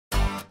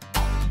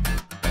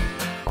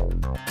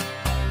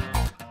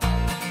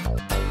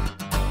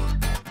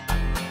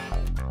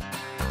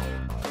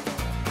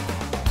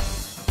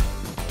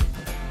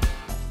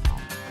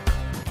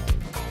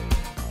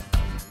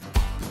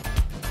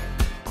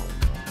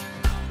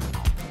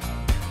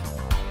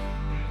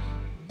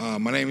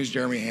My name is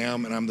Jeremy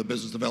Ham, and I'm the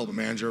Business Development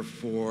Manager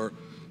for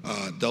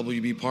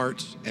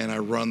WBParts, and I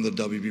run the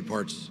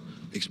WBParts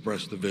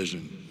Express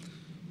division.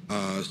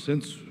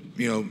 Since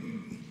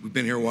we've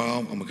been here a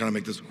while, I'm gonna kind of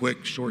make this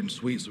quick, short, and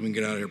sweet so we can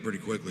get out of here pretty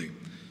quickly.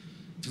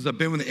 Since I've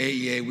been with the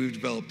AEA, we've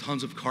developed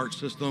tons of cart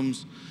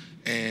systems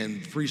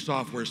and free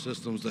software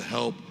systems to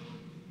help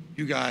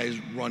you guys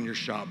run your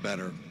shop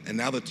better. And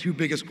now the two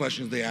biggest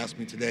questions they asked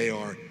me today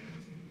are,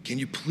 can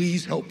you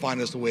please help find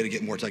us a way to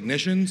get more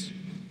technicians?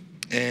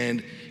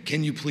 And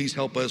can you please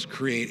help us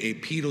create a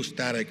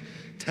pedostatic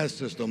test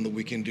system that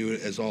we can do it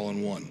as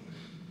all-in-one?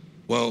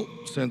 Well,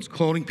 since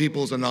cloning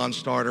people is a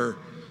non-starter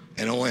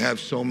and only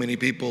have so many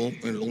people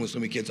and only so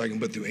many kids I can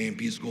put through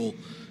A&P school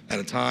at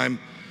a time,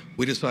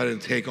 we decided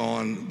to take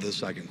on the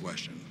second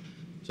question.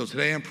 So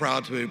today I'm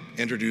proud to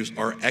introduce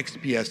our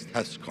XPS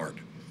test cart.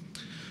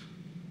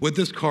 With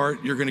this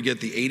cart, you're gonna get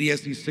the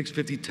ADSC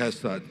 650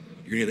 test set,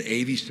 you're gonna get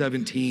an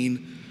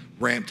AV17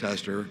 ramp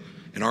tester,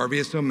 an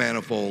RVSO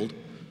manifold,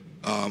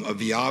 a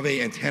Viave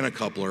antenna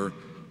coupler,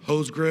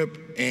 hose grip,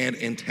 and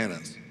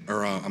antennas,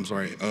 or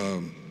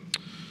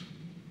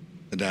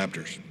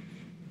adapters.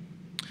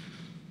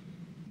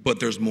 But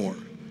there's more.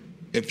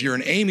 If you're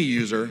an AMI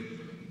user,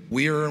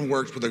 we are in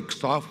works with the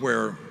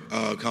software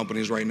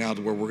companies right now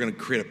to where we're gonna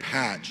create a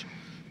patch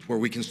where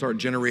we can start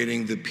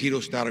generating the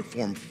pedostatic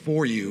form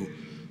for you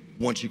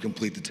once you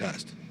complete the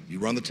test. You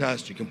run the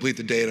test, you complete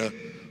the data,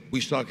 we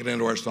suck it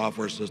into our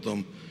software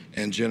system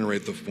and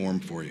generate the form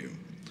for you.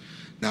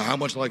 Now, how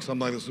much something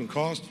like this is gonna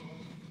cost?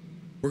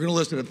 We're gonna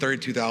list it at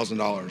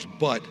 $32,000,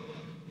 but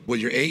with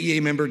your AEA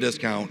member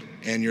discount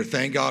and your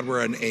thank God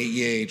we're at an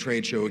AEA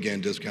trade show again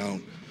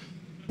discount,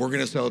 we're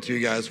gonna sell it to you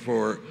guys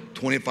for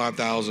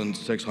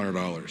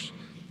 $25,600.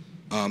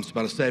 It's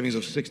about a savings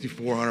of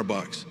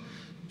 $6,400.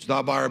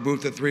 Stop by our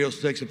booth at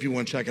 306 if you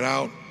want to check it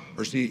out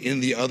or see in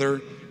the other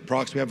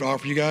products we have to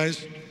offer you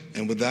guys.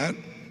 And with that,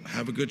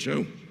 have a good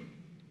show.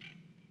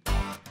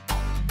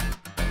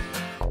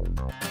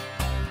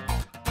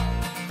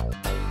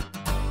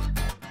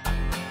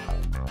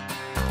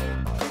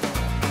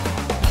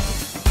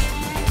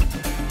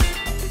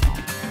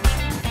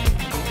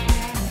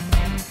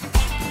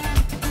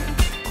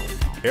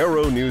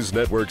 Aero-News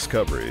Network's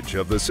coverage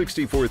of the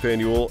 64th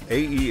Annual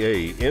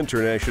AEA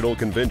International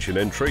Convention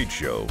and Trade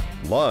Show,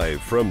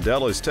 live from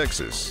Dallas,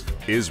 Texas,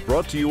 is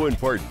brought to you in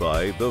part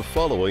by the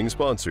following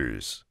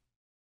sponsors.